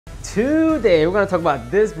today we're going to talk about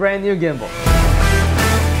this brand new gimbal.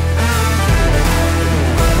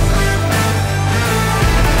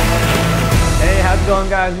 How's it going,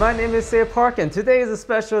 guys? My name is Say Park, and today is a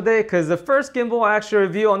special day because the first gimbal I actually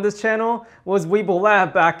reviewed on this channel was Weebill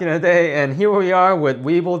Lab back in the day, and here we are with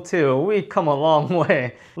Weebill 2. We've come a long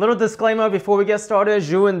way. Little disclaimer before we get started,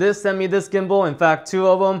 Zhiyun did send me this gimbal, in fact 2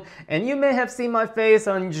 of them, and you may have seen my face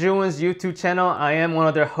on Zhiyun's YouTube channel. I am one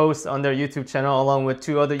of their hosts on their YouTube channel along with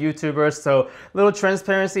 2 other YouTubers, so little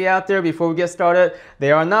transparency out there before we get started.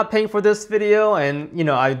 They are not paying for this video, and you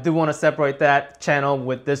know, I do want to separate that channel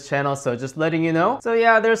with this channel, so just letting you know. So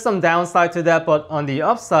yeah, there's some downside to that, but on the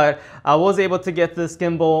upside, I was able to get this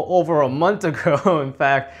gimbal over a month ago, in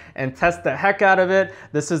fact, and test the heck out of it.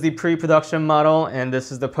 This is the pre-production model, and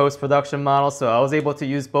this is the post-production model, so I was able to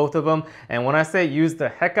use both of them. And when I say use the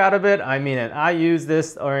heck out of it, I mean it. I used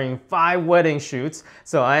this during 5 wedding shoots,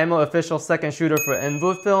 so I am an official second shooter for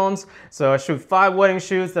Envu Films. So I shoot 5 wedding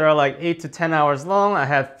shoots that are like 8 to 10 hours long. I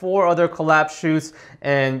had 4 other collab shoots,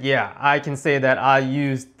 and yeah, I can say that I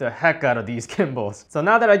used the heck out of these gimbals. So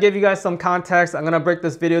now that I gave you guys some context, I'm gonna break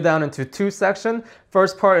this video down into 2 sections.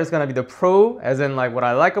 First part is gonna be the pro, as in like what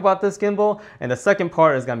I like about this gimbal, and the second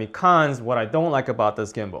part is gonna be cons, what I don't like about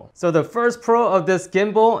this gimbal. So the first pro of this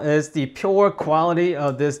gimbal is the pure quality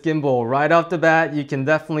of this gimbal. Right off the bat, you can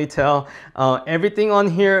definitely tell everything on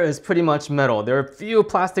here is pretty much metal. There are a few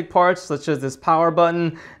plastic parts such as this power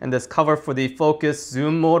button and this cover for the focus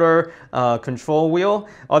zoom motor control wheel.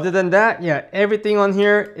 Other than that, yeah, everything on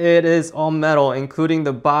here, it is all metal, including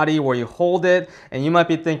the body where you hold it. And you might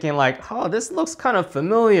be thinking like, oh, this looks kind of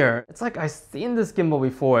familiar. It's like I've seen this gimbal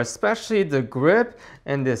before, especially the grip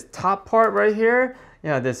and this top part right here.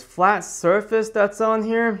 Yeah, this flat surface that's on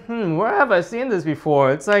here. Where have I seen this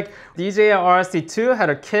before? It's like DJI RSC2 had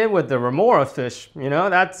a kit with the remora fish. You know,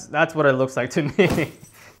 that's what it looks like to me.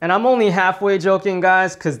 And I'm only halfway joking,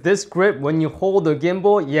 guys, because this grip, when you hold the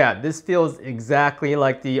gimbal, yeah, this feels exactly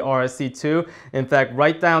like the RSC2. In fact,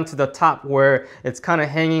 right down to the top where it's kind of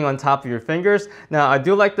hanging on top of your fingers. Now, I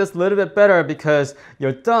do like this a little bit better because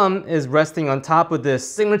your thumb is resting on top of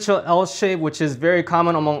this signature L shape, which is very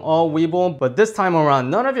common among all Weebill. But this time around,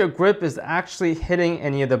 none of your grip is actually hitting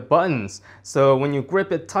any of the buttons. So when you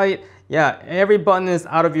grip it tight, yeah, every button is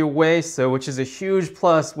out of your way, so which is a huge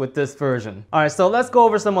plus with this version. All right, so let's go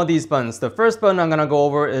over some of these buttons. The first button I'm gonna go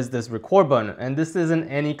over is this record button, and this isn't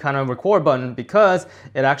any kind of record button because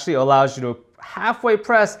it actually allows you to halfway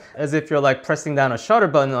press as if you're like pressing down a shutter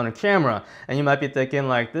button on a camera. And you might be thinking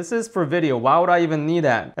like, this is for video, why would I even need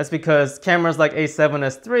that? That's because cameras like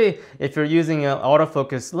A7S III, if you're using an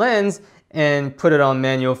autofocus lens and put it on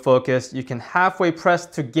manual focus, you can halfway press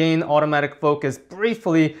to gain automatic focus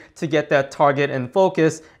briefly to get that target in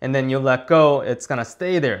focus, and then you let go, it's gonna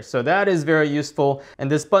stay there. So that is very useful. And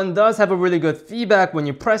this button does have a really good feedback when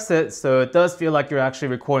you press it, so it does feel like you're actually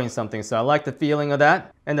recording something. So I like the feeling of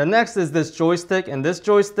that. And the next is this joystick, and this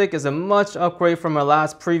joystick is a much upgrade from our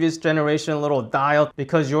previous generation little dial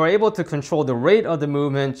because you're able to control the rate of the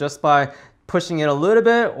movement just by pushing it a little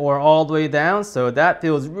bit or all the way down. So that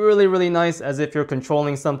feels really, really nice as if you're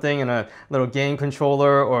controlling something in a little game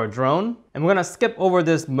controller or a drone. And we're gonna skip over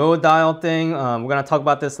this mode dial thing. We're gonna talk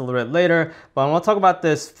about this a little bit later, but I wanna talk about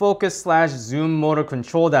this focus/zoom motor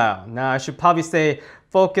control dial. Now I should probably say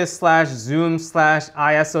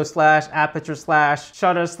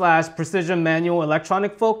focus/zoom/ISO/aperture/shutter/precision manual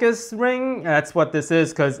electronic focus ring. That's what this is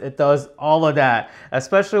because it does all of that,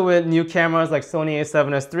 especially with new cameras like Sony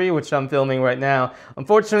A7S III, which I'm filming right now.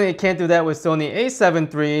 Unfortunately, it can't do that with Sony A7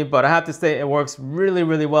 III, but I have to say it works really,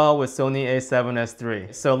 really well with Sony A7S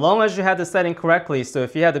III. So long as you have the setting correctly, so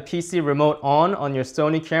if you have the PC remote on your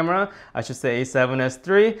Sony camera, I should say A7S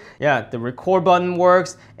III, yeah, the record button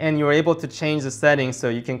works and you're able to change the settings. So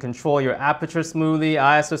you can control your aperture smoothly,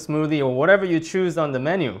 ISO smoothly, or whatever you choose on the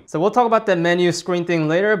menu. So we'll talk about that menu screen thing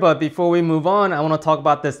later, but before we move on, I want to talk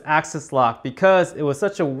about this axis lock because it was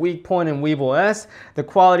such a weak point in Weebill S. The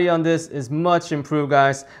quality on this is much improved,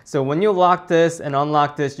 guys. So when you lock this and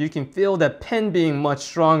unlock this, you can feel that pin being much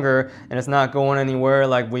stronger and it's not going anywhere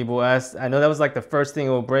like Weebill S. I know that was like the first thing it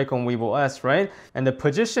will break on Weebill S, right? And the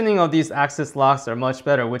positioning of these axis locks are much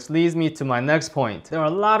better, which leads me to my next point. There are a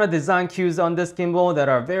lot of design cues on this gimbal that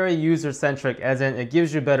are very user-centric, as in it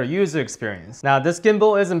gives you better user experience. Now this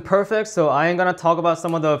gimbal isn't perfect, so I ain't gonna talk about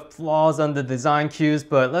some of the flaws on the design cues,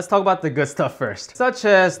 but let's talk about the good stuff first, such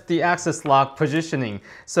as the axis lock positioning.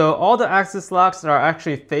 So all the axis locks are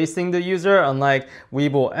actually facing the user, unlike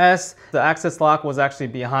Weebill S. The axis lock was actually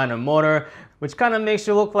behind a motor, which kind of makes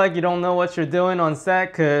you look like you don't know what you're doing on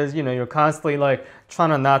set because, you know, you're constantly like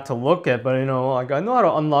trying to not to look at, but you know, like I know how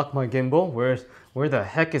to unlock my gimbal. Where the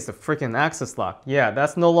heck is the freaking axis lock? Yeah,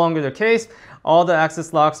 that's no longer the case. All the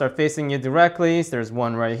axis locks are facing you directly. So there's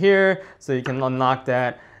one right here, so you can unlock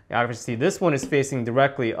that. Obviously, this one is facing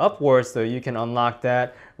directly upwards, so you can unlock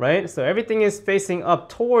that, right? So everything is facing up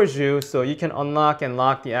towards you, so you can unlock and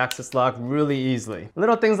lock the axis lock really easily.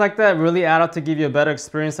 Little things like that really add up to give you a better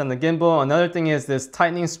experience on the gimbal. Another thing is this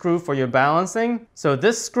tightening screw for your balancing. So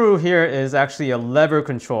this screw here is actually a lever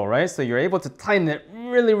control, right? So you're able to tighten it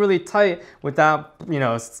really tight without,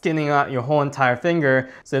 skinning out your whole entire finger.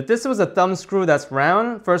 So if this was a thumb screw that's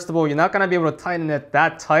round, first of all, you're not gonna be able to tighten it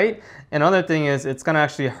that tight. And another thing is it's gonna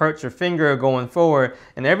actually hurt your finger going forward.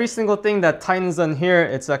 And every single thing that tightens on here,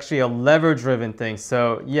 it's actually a lever driven thing.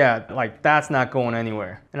 So yeah, like that's not going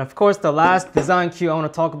anywhere. And of course, the last design cue I wanna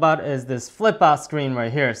talk about is this flip out screen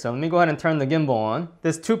right here. So let me go ahead and turn the gimbal on.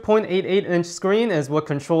 This 2.88-inch screen is what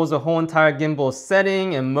controls the whole entire gimbal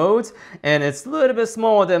setting and modes. And it's a little bit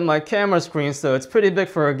smaller than my camera screen, so it's pretty big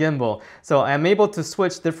for a gimbal. So I'm able to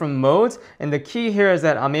switch different modes. And the key here is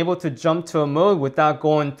that I'm able to jump to a mode without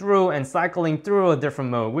going through and cycling through a different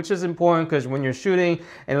mode, which is important because when you're shooting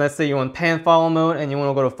and let's say you're in pan follow mode and you want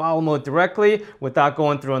to go to follow mode directly without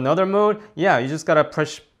going through another mode, yeah, you just gotta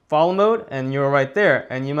push follow mode and you're right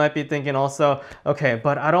there. And you might be thinking also, okay,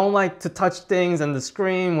 but I don't like to touch things on the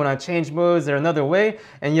screen when I change modes. Is there another way?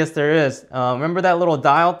 And yes, there is. Remember that little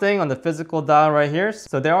dial thing on the physical dial right here?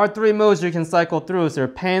 So there are 3 modes you can cycle through. So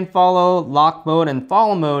pan follow, lock mode, and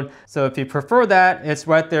follow mode. So if you prefer that, it's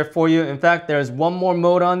right there for you. In fact, there's one more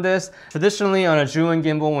mode on this. Traditionally on a Zhiyun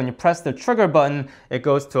gimbal, when you press the trigger button, it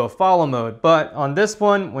goes to a follow mode. But on this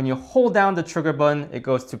one, when you hold down the trigger button, it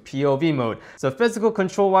goes to POV mode. So physical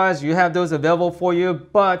control you have those available for you,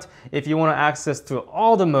 but if you want to access to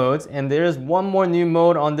all the modes, and there is one more new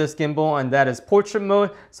mode on this gimbal, and that is portrait mode.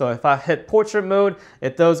 So if I hit portrait mode,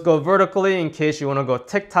 it does go vertically in case you want to go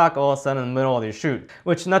TikTok all of a sudden in the middle of your shoot,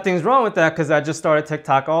 which nothing's wrong with that because I just started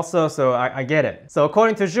TikTok also, so I get it. So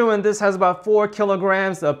according to Zhiyun, this has about 4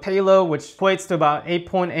 kilograms of payload, which equates to about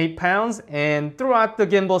 8.8 pounds. And throughout the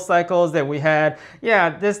gimbal cycles that we had, yeah,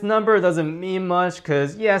 this number doesn't mean much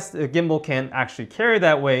because yes, the gimbal can actually carry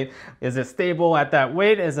that weight. Is it stable at that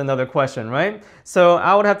weight is another question, right? So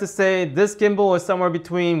I would have to say this gimbal is somewhere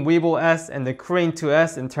between Weebill S and the Crane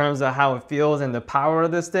 2S in terms of how it feels and the power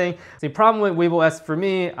of this thing. The problem with Weebill S for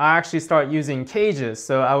me, I actually start using cages.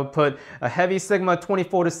 So I would put a heavy Sigma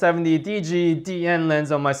 24-70 DG DN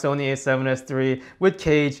lens on my Sony a7S III with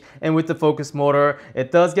cage and with the focus motor.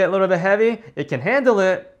 It does get a little bit heavy. It can handle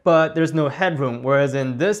it, but there's no headroom, whereas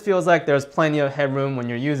in this feels like there's plenty of headroom when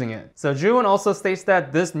you're using it. So Zhiyun also states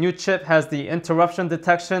that this new chip has the interruption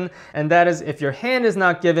detection, and that is if your hand is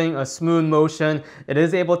not giving a smooth motion, it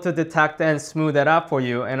is able to detect and smooth that out for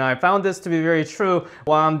you. And I found this to be very true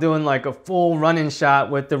while I'm doing like a full running shot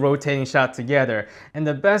with the rotating shot together. And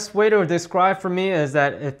the best way to describe for me is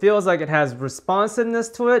that it feels like it has responsiveness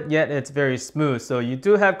to it, yet it's very smooth. So you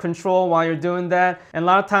do have control while you're doing that. And a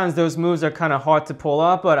lot of times those moves are kind of hard to pull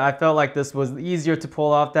off, but I felt like this was easier to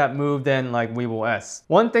pull off that move than like Weebill S.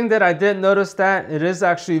 One thing that I did notice that it is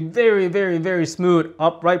actually very smooth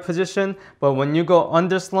upright position, but when you go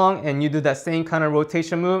underslung and you do that same kind of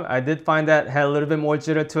rotation move, I did find that had a little bit more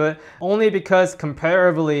jitter to it, only because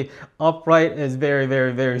comparatively upright is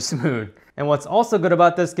very smooth. And what's also good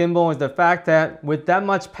about this gimbal is the fact that with that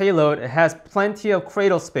much payload, it has plenty of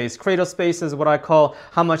cradle space. Cradle space is what I call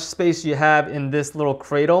how much space you have in this little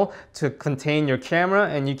cradle to contain your camera.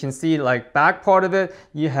 And you can see like back part of it,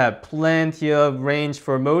 you have plenty of range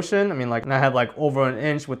for motion. I mean, like I have like over an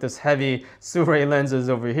inch with this heavy Sirui lenses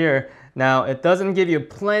over here. Now, it doesn't give you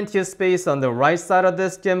plenty of space on the right side of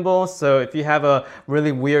this gimbal, so if you have a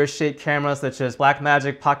really weird shaped camera such as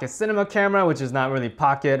Blackmagic Pocket Cinema camera, which is not really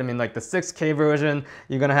pocket, I mean like the 6K version,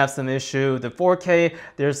 you're gonna have some issue. The 4K,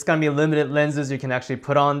 there's gonna be limited lenses you can actually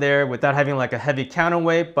put on there without having like a heavy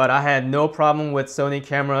counterweight, but I had no problem with Sony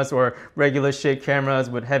cameras or regular shaped cameras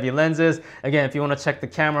with heavy lenses. Again, if you wanna check the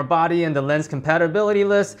camera body and the lens compatibility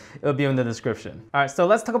list, it'll be in the description. All right, so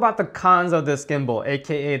let's talk about the cons of this gimbal,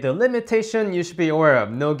 aka the limitation you should be aware of.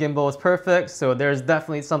 No gimbal is perfect, so there's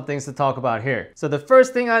definitely some things to talk about here. So the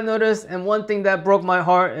first thing I noticed, and one thing that broke my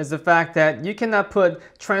heart, is the fact that you cannot put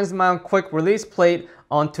trans-mount quick release plate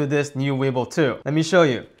onto this new Weebill 2. Let me show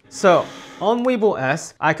you. So on Weebill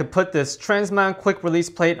S, I could put this trans-mount quick release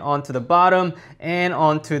plate onto the bottom and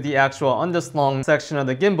onto the actual underslung section of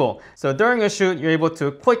the gimbal. So during a shoot, you're able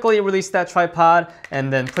to quickly release that tripod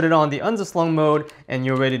and then put it on the underslung mode and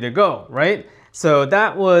you're ready to go, right? So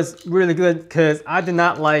that was really good because I do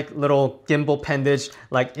not like little gimbal appendage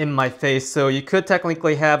like in my face. So you could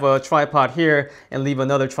technically have a tripod here and leave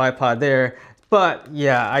another tripod there. But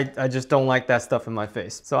yeah, I just don't like that stuff in my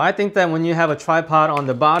face. So I think that when you have a tripod on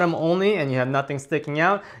the bottom only and you have nothing sticking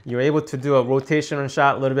out, you're able to do a rotational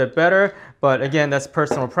shot a little bit better. But again, that's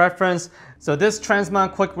personal preference. So this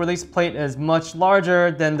transmount quick release plate is much larger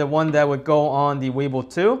than the one that would go on the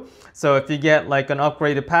Weebill 2. So if you get like an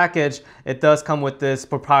upgraded package, it does come with this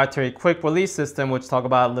proprietary quick release system, which we'll talk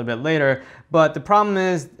about a little bit later. But the problem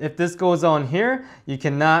is, if this goes on here, you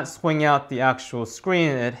cannot swing out the actual screen.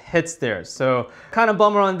 It hits there. So kind of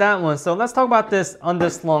bummer on that one. So let's talk about this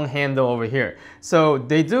underslung handle over here. So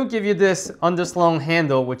they do give you this underslung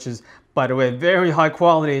handle, which is, by the way, very high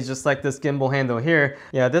quality, just like this gimbal handle here.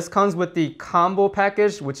 Yeah, this comes with the combo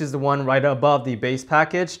package, which is the one right above the base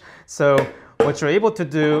package. So what you're able to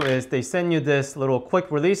do is they send you this little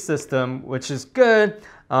quick release system, which is good.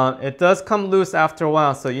 It does come loose after a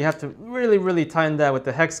while, so you have to really tighten that with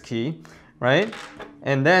the hex key, right?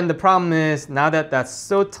 And then the problem is, now that that's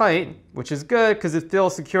so tight, which is good because it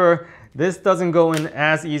feels secure, this doesn't go in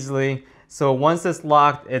as easily. So once it's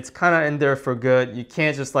locked, it's kind of in there for good. You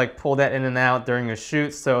can't just like pull that in and out during a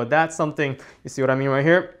shoot. So that's something, you see what I mean right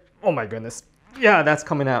here? Oh my goodness. Yeah, that's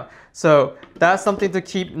coming out. So that's something to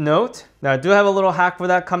keep note. Now I do have a little hack for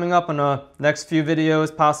that coming up in the next few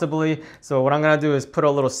videos possibly. So what I'm gonna do is put a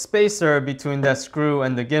little spacer between that screw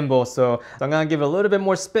and the gimbal. So I'm gonna give it a little bit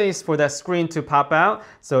more space for that screen to pop out.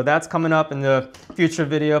 So that's coming up in the future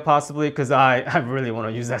video possibly, because I really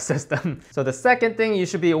wanna use that system. So the second thing you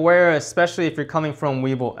should be aware, especially if you're coming from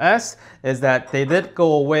Weebill S, is that they did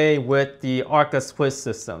go away with the Arca Swiss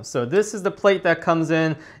system. So this is the plate that comes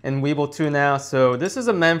in Weebill 2 now. So this is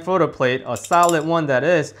a Manfrotto plate, a solid one that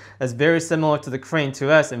is very similar to the Crane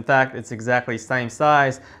 2S. In fact, it's exactly same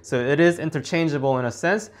size. So it is interchangeable in a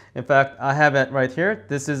sense. In fact, I have it right here.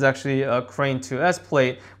 This is actually a Crane 2S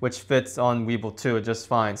plate, which fits on Weebill 2 just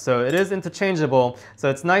fine. So it is interchangeable. So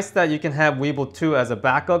it's nice that you can have Weebill 2 as a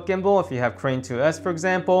backup gimbal if you have Crane 2S, for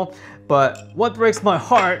example. But what breaks my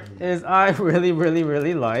heart is I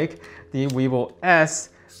really like the Weebill S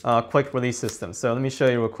quick release system. So let me show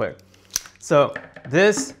you real quick. So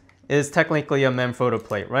this is technically a Manfrotto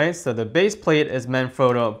plate, right? So the base plate is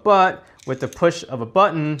Manfrotto, but with the push of a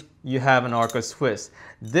button, you have an Arca Swiss.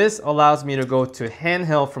 This allows me to go to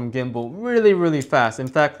handheld from gimbal really fast. In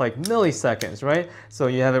fact, like milliseconds, right? So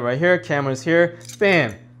you have it right here, camera's here,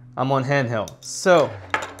 bam, I'm on handheld. So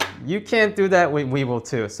you can't do that with Weebill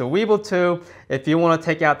 2. So Weebill 2, if you want to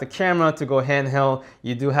take out the camera to go handheld,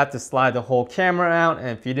 you do have to slide the whole camera out. And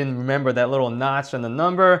if you didn't remember that little notch and the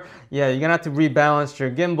number, yeah, you're gonna have to rebalance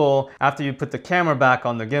your gimbal after you put the camera back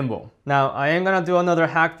on the gimbal. Now, I am gonna do another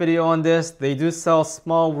hack video on this. They do sell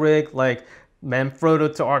small rig like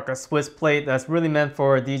Manfrotto to Arca Swiss plate that's really meant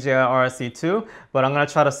for DJI RSC2, but I'm gonna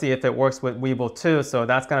try to see if it works with Weebill 2, so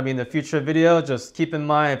that's gonna be in the future video. Just keep in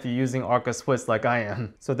mind if you're using Arca Swiss like I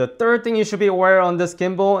am. So the third thing you should be aware on this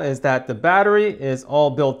gimbal is that the battery is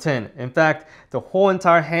all built in. In fact, the whole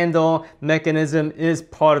entire handle mechanism is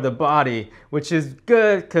part of the body, which is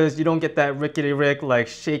good because you don't get that rickety-rick, like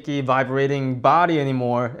shaky, vibrating body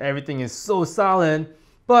anymore. Everything is so solid,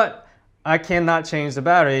 but I cannot change the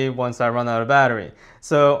battery once I run out of battery.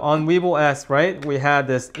 So on Weebill S, right, we had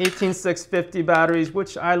this 18650 batteries,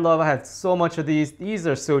 which I love. I had so much of these. These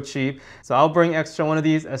are so cheap. So I'll bring extra one of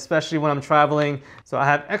these, especially when I'm traveling. So I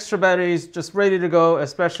have extra batteries just ready to go,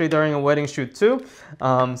 especially during a wedding shoot too.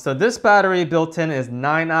 So this battery built in is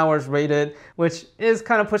 9 hours rated, which is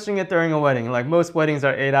kind of pushing it during a wedding. Like most weddings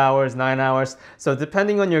are 8 hours, 9 hours. So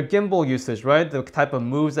depending on your gimbal usage, right, the type of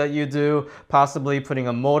moves that you do, possibly putting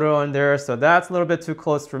a motor on there. So that's a little bit too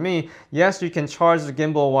close for me. Yes, you can charge the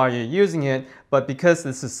gimbal while you're using it, but because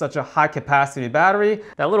this is such a high capacity battery,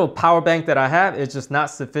 that little power bank that I have is just not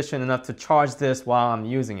sufficient enough to charge this while I'm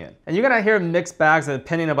using it. And you're gonna hear mixed bags of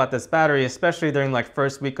opinion about this battery, especially during like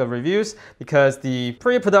first week of reviews, because the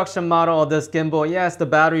pre-production model of this gimbal, yes, the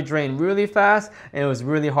battery drained really fast and it was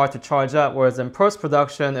really hard to charge up, whereas in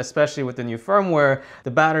post-production, especially with the new firmware,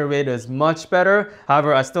 the battery rate is much better.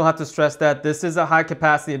 However, I still have to stress that this is a high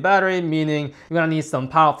capacity battery, meaning you're gonna need some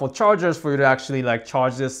powerful chargers for you to actually like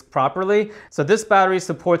charge this properly. So this battery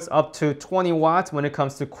supports up to 20 watts when it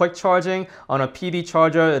comes to quick charging. On a PD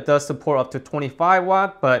charger, it does support up to 25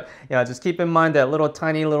 watt, but yeah, just keep in mind that little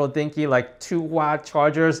tiny little dinky like 2-watt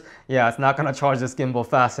chargers, yeah, it's not gonna charge this gimbal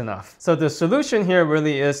fast enough. So the solution here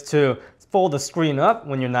really is to fold the screen up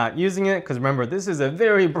when you're not using it, because remember, this is a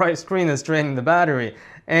very bright screen that's draining the battery.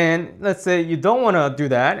 And let's say you don't want to do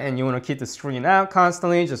that and you want to keep the screen out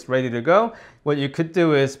constantly, just ready to go. What you could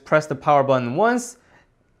do is press the power button once,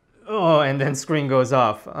 oh, and then screen goes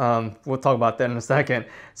off. We'll talk about that in a second.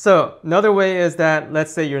 So another way is that,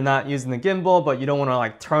 let's say you're not using the gimbal, but you don't want to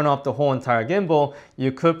like turn off the whole entire gimbal.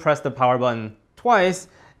 You could press the power button twice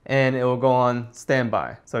and it will go on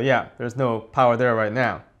standby. So yeah, there's no power there right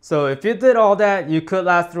now. So if you did all that, you could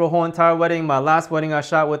last through a whole entire wedding. My last wedding I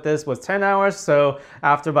shot with this was 10 hours. So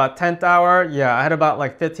after about 10th hour, yeah, I had about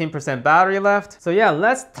like 15% battery left. So yeah,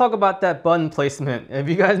 let's talk about that button placement. If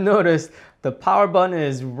you guys noticed, the power button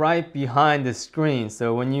is right behind the screen.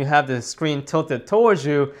 So when you have the screen tilted towards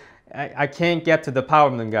you, I can't get to the power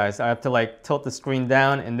button, guys. I have to like tilt the screen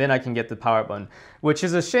down and then I can get the power button, which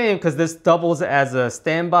is a shame because this doubles as a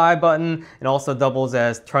standby button. It also doubles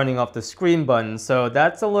as turning off the screen button. So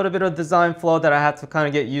that's a little bit of design flaw that I had to kind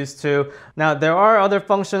of get used to. Now, there are other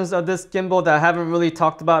functions of this gimbal that I haven't really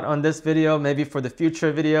talked about on this video. Maybe for the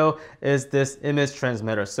future video is this image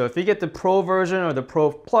transmitter. So if you get the Pro version or the Pro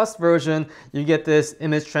Plus version, you get this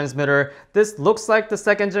image transmitter. This looks like the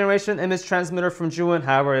 2nd generation image transmitter from Zhiyun.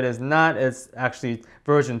 However, it is not. It's actually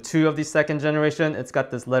version 2 of the 2nd generation. It's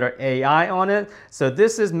got this letter AI on it. So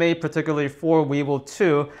this is made particularly for Weebill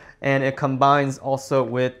 2, and it combines also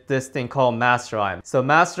with this thing called Master Eye. So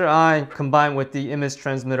Master Eye combined with the image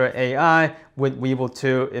transmitter AI with Weebill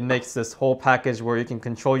 2, it makes this whole package where you can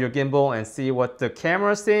control your gimbal and see what the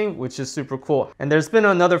camera is seeing, which is super cool. And there's been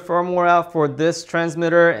another firmware out for this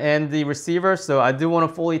transmitter and the receiver, so I do want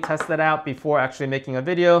to fully test that out before actually making a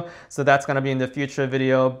video. So that's going to be in the future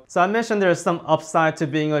video. So I mentioned there's some upside to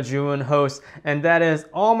being a Zhiyun host, and that is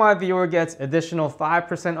all my viewer gets additional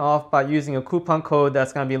 5% off by using a coupon code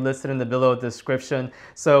that's going to be listed in the below description.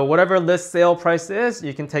 So whatever list sale price is,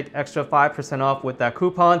 you can take extra 5% off with that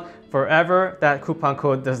coupon forever. That coupon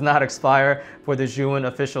code does not expire for the Zhiyun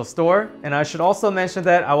official store. And I should also mention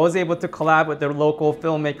that I was able to collab with their local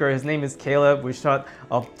filmmaker. His name is Caleb. We shot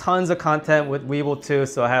tons of content with Weebill 2,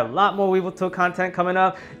 so I have a lot more Weebill 2 content coming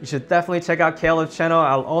up. You should definitely check out Caleb's channel.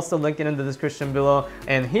 I'll also link it in the description below.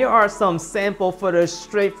 And here are some sample footage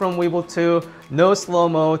straight from Weebill 2. No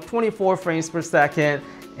slow-mo, 24 frames per second,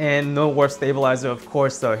 and no warp stabilizer, of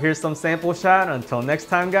course. So here's some sample shot. Until next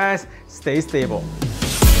time, guys, stay stable.